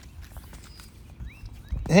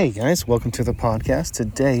Hey guys, welcome to the podcast.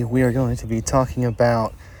 Today we are going to be talking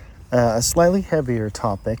about a slightly heavier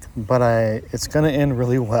topic, but it's going to end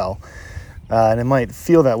really well. And it might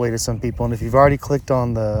feel that way to some people. And if you've already clicked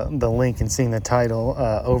on the link and seen the title,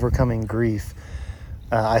 Overcoming Grief,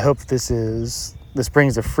 I hope this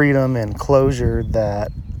brings the freedom and closure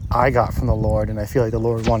that I got from the Lord, and I feel like the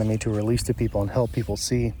Lord wanted me to release to people and help people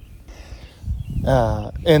see.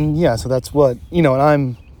 So that's what, and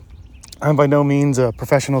I'm by no means a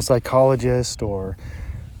professional psychologist, or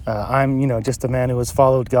I'm, just a man who has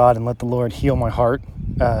followed God and let the Lord heal my heart.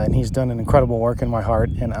 And he's done an incredible work in my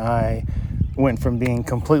heart. And I went from being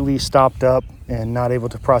completely stopped up and not able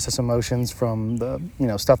to process emotions from the,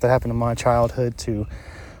 stuff that happened in my childhood to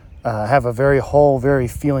have a very whole, very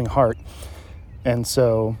feeling heart. And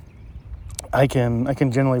so I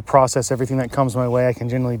can generally process everything that comes my way. I can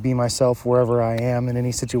generally be myself wherever I am in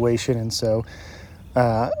any situation. And so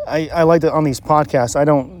I like to, on these podcasts, I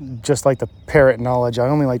don't just like to parrot knowledge. I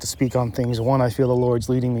only like to speak on things, one, I feel the Lord's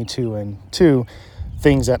leading me to, and two,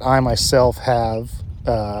 things that I myself have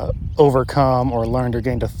overcome or learned or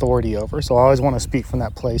gained authority over. So I always want to speak from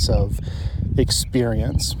that place of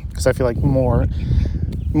experience, because I feel like more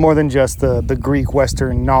than just the Greek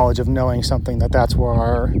Western knowledge of knowing something, that's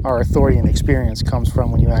where our authority and experience comes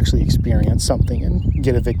from, when you actually experience something and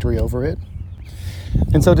get a victory over it.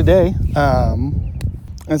 And so today,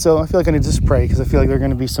 I feel like I need to just pray, because I feel like there are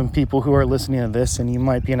going to be some people who are listening to this, and you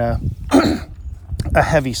might be in a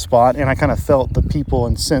heavy spot. And I kind of felt the people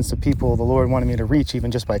and sensed the people the Lord wanted me to reach, even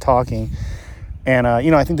just by talking. And,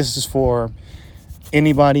 I think this is for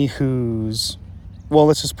anybody who's, well,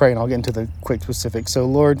 let's just pray and I'll get into the quick specifics. So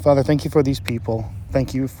Lord, Father, thank you for these people.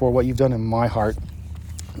 Thank you for what you've done in my heart.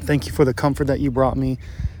 Thank you for the comfort that you brought me,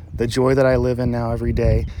 the joy that I live in now every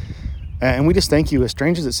day. And we just thank you. As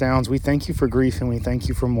strange as it sounds, we thank you for grief and we thank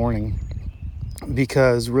you for mourning,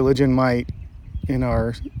 because religion in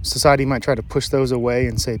our society might try to push those away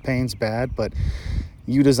and say pain's bad, but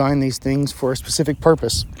you designed these things for a specific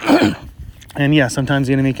purpose. And yeah, sometimes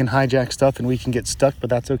the enemy can hijack stuff and we can get stuck,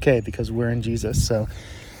 but that's okay because we're in Jesus. So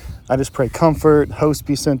I just pray comfort, hosts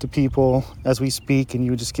be sent to people as we speak, and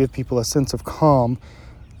you would just give people a sense of calm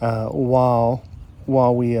while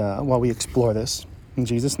we explore this. In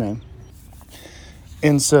Jesus' name.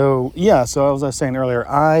 And so as I was saying earlier,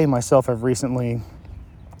 I myself have recently,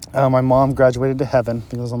 my mom graduated to heaven. I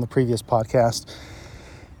think it was on the previous podcast.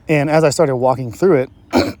 And as I started walking through it,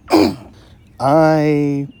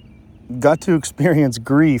 I got to experience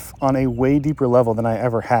grief on a way deeper level than I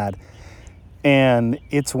ever had. And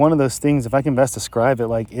it's one of those things, if I can best describe it,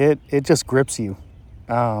 like it just grips you.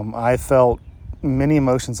 I felt many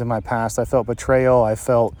emotions in my past. I felt betrayal. I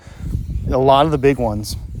felt a lot of the big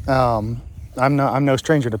ones. I'm no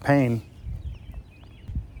stranger to pain,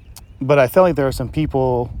 but I felt like there were some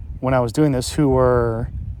people when I was doing this who were,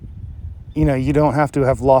 you don't have to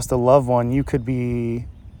have lost a loved one. You could be,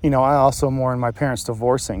 I also mourn my parents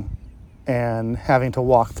divorcing and having to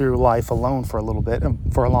walk through life alone for a little bit,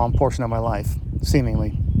 for a long portion of my life,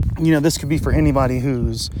 seemingly. This could be for anybody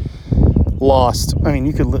who's lost. I mean,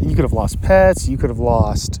 you could have lost pets. You could have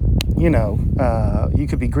lost, you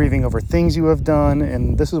could be grieving over things you have done.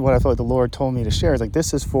 And this is what I felt like the Lord told me to share. Is like,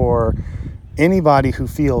 this is for anybody who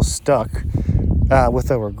feels stuck with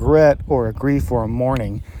a regret or a grief or a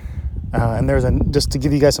mourning. And just to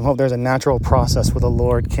give you guys some hope, there's a natural process where the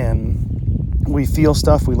Lord we feel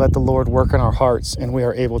stuff, we let the Lord work in our hearts, and we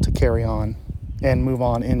are able to carry on and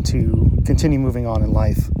continue moving on in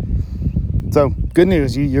life. So good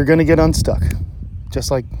news, you're going to get unstuck, just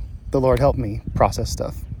like the Lord helped me process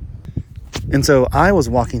stuff. And so I was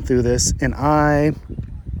walking through this, and I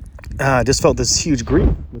just felt this huge grief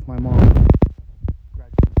with my mom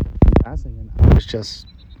passing. And I was just,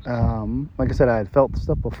 like I said, I had felt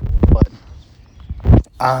stuff before, but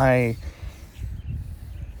I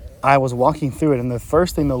was walking through it, and the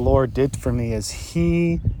first thing the Lord did for me is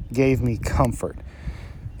he gave me comfort.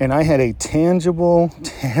 And I had a tangible,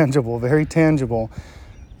 very tangible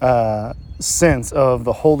sense of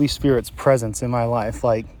the Holy Spirit's presence in my life.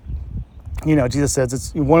 Like, Jesus says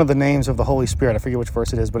it's one of the names of the Holy Spirit. I forget which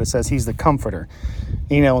verse it is, but it says he's the comforter.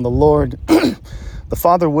 And the Lord, the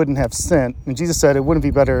Father wouldn't have sent, and Jesus said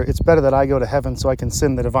it's better that I go to heaven so I can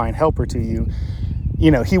send the divine helper to you.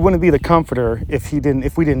 He wouldn't be the comforter if we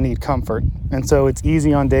didn't need comfort. And so it's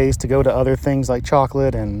easy on days to go to other things like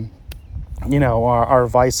chocolate and, our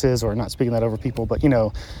vices, or not speaking that over people, but,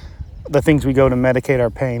 the things we go to medicate our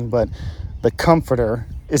pain. But the comforter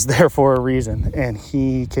is there for a reason, and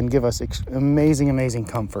he can give us amazing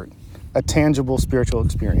comfort, a tangible spiritual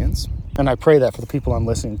experience. And I pray that for the people I'm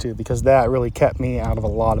listening to, because that really kept me out of a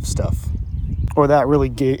lot of stuff. or that really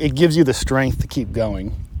it gives you the strength to keep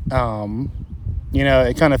going.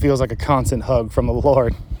 It kind of feels like a constant hug from the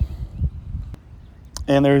Lord.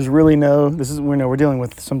 And there's really we're dealing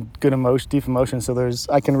with some good emotion, deep emotion. So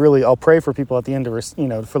I'll pray for people at the end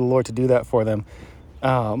for the Lord to do that for them,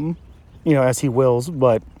 as He wills.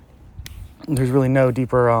 But there's really no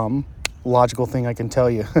deeper logical thing I can tell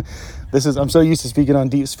you. I'm so used to speaking on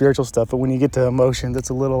deep spiritual stuff, but when you get to emotions, it's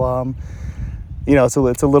a little, it's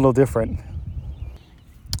a little different.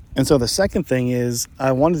 And so the second thing is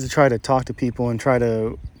I wanted to try to talk to people and try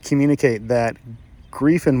to communicate that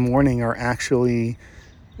grief and mourning are actually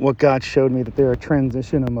what God showed me, that there are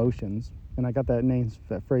transition emotions. And I got that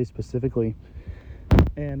phrase specifically.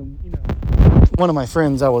 And,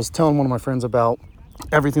 I was telling one of my friends about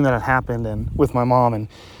everything that had happened and with my mom, and,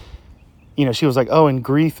 she was like, oh, and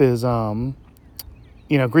grief is hard,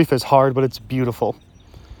 but it's beautiful.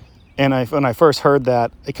 And when I first heard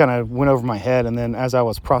that, it kind of went over my head. And then as I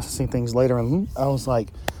was processing things later, I was like,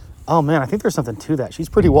 oh man, I think there's something to that. She's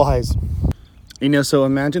pretty wise. So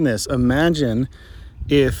imagine this. Imagine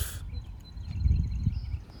if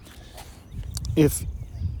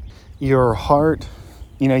your heart,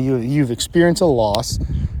 you've experienced a loss,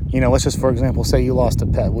 let's just, for example, say you lost a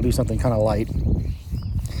pet. We'll do something kind of light.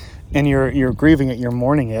 And you're grieving it, you're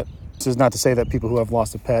mourning it. This is not to say that people who have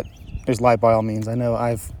lost a pet is light by all means. I know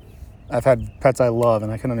I've had pets I love,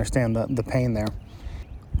 and I can understand the pain there.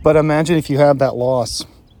 But imagine if you have that loss,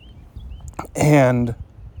 and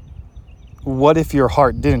what if your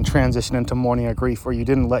heart didn't transition into mourning or grief, or you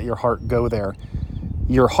didn't let your heart go there?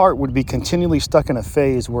 Your heart would be continually stuck in a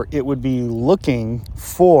phase where it would be looking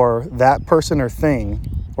for that person or thing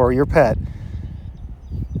or your pet,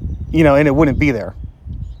 and it wouldn't be there.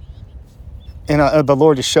 And the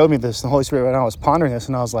Lord just showed me this, the Holy Spirit, when I was pondering this,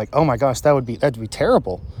 and I was like, oh my gosh, that'd be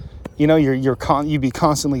terrible. You'd be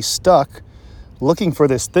constantly stuck looking for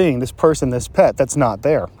this thing, this person, this pet that's not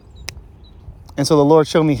there. And so the Lord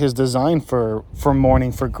showed me His design for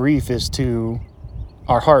mourning, for grief, is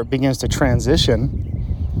our heart begins to transition.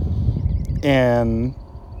 And,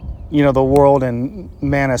 the world and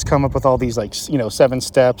man has come up with all these 7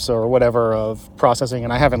 steps or whatever of processing.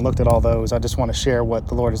 And I haven't looked at all those. I just want to share what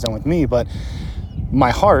the Lord has done with me. But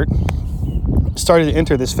my heart started to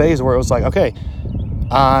enter this phase where it was like, okay,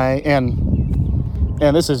 and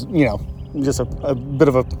this is, just a bit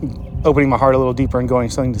of opening my heart a little deeper and going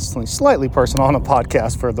something slightly personal on a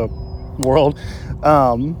podcast for the world.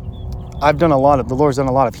 The Lord's done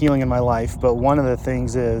a lot of healing in my life, but one of the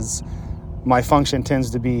things is my function tends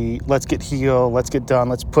to be, let's get healed, let's get done,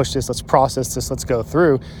 let's push this, let's process this, let's go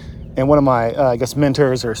through. And one of my,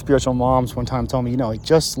 mentors or spiritual moms one time told me,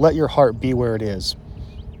 just let your heart be where it is.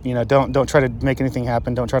 Don't try to make anything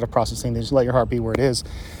happen. Don't try to process things. Just let your heart be where it is.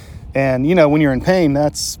 And, when you're in pain,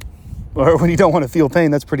 or when you don't want to feel pain,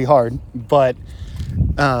 that's pretty hard. But,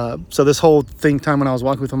 so this whole time when I was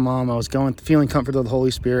walking with my mom, I was feeling comfort of the Holy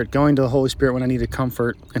Spirit, going to the Holy Spirit when I needed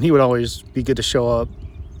comfort. And He would always be good to show up,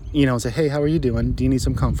 and say, hey, how are you doing? Do you need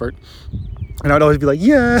some comfort? And I would always be like,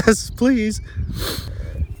 yes, please.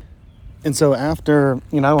 And so after, I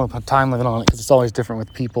don't want to put time limit on it because it's always different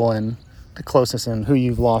with people and the closeness and who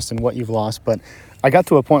you've lost and what you've lost. But I got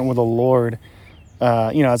to a point where the Lord,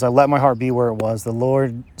 as I let my heart be where it was, the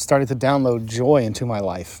Lord started to download joy into my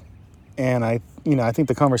life. And I think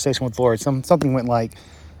the conversation with the Lord, something went like,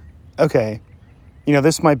 okay,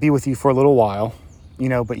 this might be with you for a little while,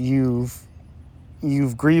 but you've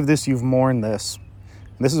grieved this, you've mourned this.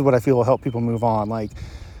 And this is what I feel will help people move on. Like,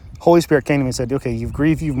 Holy Spirit came to me and said, okay, you've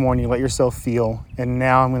grieved, you've mourned, you let yourself feel, and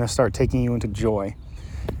now I'm going to start taking you into joy.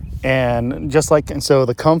 And so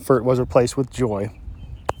the comfort was replaced with joy.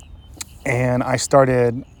 And I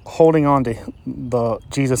started holding on to the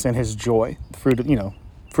Jesus and His joy, fruit of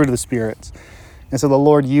the spirits. And so the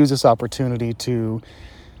Lord used this opportunity to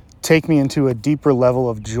take me into a deeper level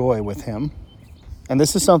of joy with Him. And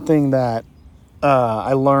this is something that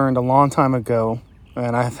I learned a long time ago,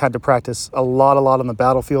 and I've had to practice a lot on the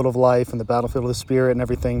battlefield of life and the battlefield of the Spirit and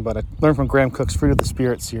everything. But I learned from Graham Cook's Fruit of the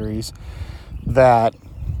Spirit series that,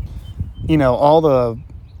 all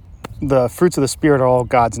the fruits of the Spirit are all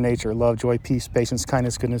God's nature: love, joy, peace, patience,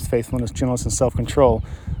 kindness, goodness, faithfulness, gentleness, and self-control.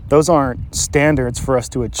 Those aren't standards for us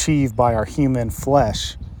to achieve by our human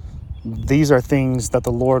flesh. These are things that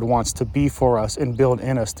the Lord wants to be for us and build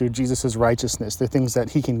in us through Jesus' righteousness. They're things that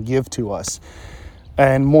He can give to us.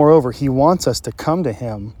 And moreover, He wants us to come to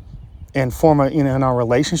Him and form in our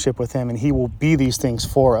relationship with Him, and He will be these things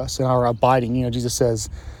for us in our abiding. Jesus says,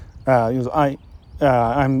 you're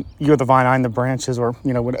the vine, I'm the branches, or,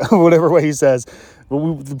 whatever way He says.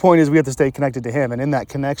 But the point is we have to stay connected to Him. And in that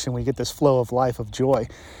connection, we get this flow of life, of joy.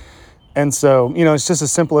 And so, you know, it's just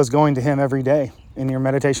as simple as going to him every day in your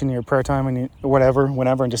meditation, in your prayer time, and whatever,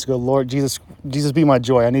 whenever, and just go, Lord, Jesus, be my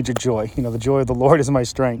joy. I need your joy. You know, the joy of the Lord is my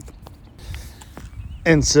strength.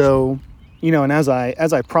 And so, you know, and as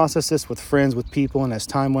I processed this with friends, with people, and as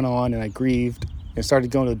time went on and I grieved and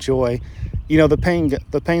started going to joy, you know, the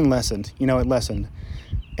pain lessened, you know, it lessened.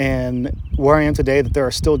 And where I am today, that there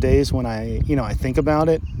are still days when I think about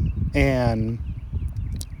it, and,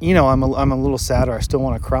 you know, I'm a little sad, or I still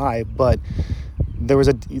want to cry, but there's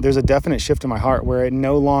a definite shift in my heart where I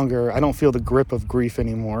don't feel the grip of grief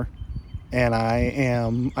anymore. And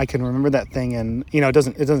I can remember that thing, and, you know, it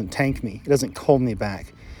doesn't tank me. It doesn't hold me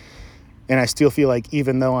back. And I still feel like,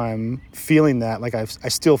 even though I'm feeling that, like I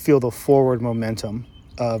still feel the forward momentum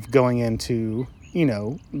of going into, you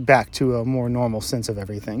know, back to a more normal sense of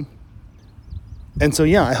everything. And so,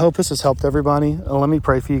 yeah, I hope this has helped everybody. Let me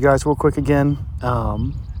pray for you guys real quick again,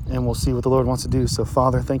 and we'll see what the Lord wants to do. So,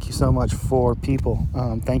 Father, thank you so much for people.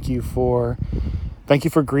 Thank you for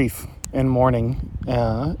grief and mourning,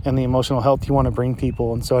 and the emotional health you want to bring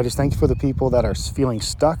people. And so I just thank you for the people that are feeling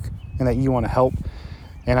stuck and that you want to help.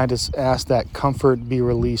 And I just ask that comfort be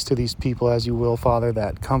released to these people as you will, Father,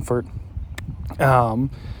 that comfort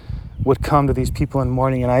would come to these people in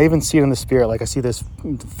mourning. And I even see it in the spirit. Like, I see this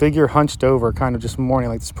figure hunched over, kind of just mourning,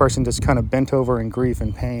 like this person just kind of bent over in grief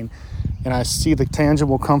and pain. And I see the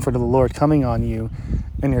tangible comfort of the Lord coming on you,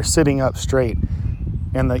 and you're sitting up straight.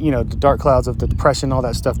 And the dark clouds of the depression, all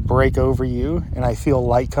that stuff break over you. And I feel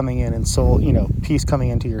light coming in, and soul, peace coming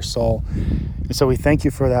into your soul. And so we thank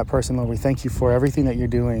you for that person, Lord. We thank you for everything that you're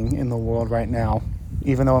doing in the world right now.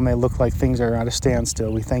 Even though it may look like things are at a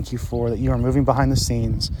standstill, we thank you for that you are moving behind the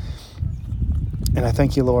scenes. And I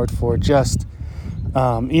thank you, Lord, for just,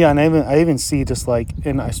 and I even see just like,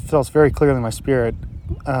 and I felt very clearly in my spirit,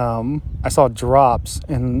 I saw drops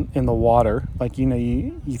in the water. Like,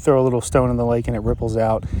 you throw a little stone in the lake and it ripples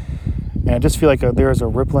out. And I just feel like there is a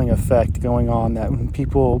rippling effect going on, that when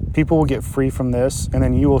people will get free from this, and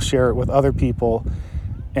then you will share it with other people.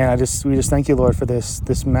 And we just thank you, Lord, for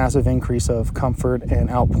this massive increase of comfort and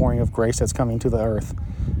outpouring of grace that's coming to the earth.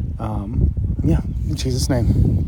 In Jesus' name.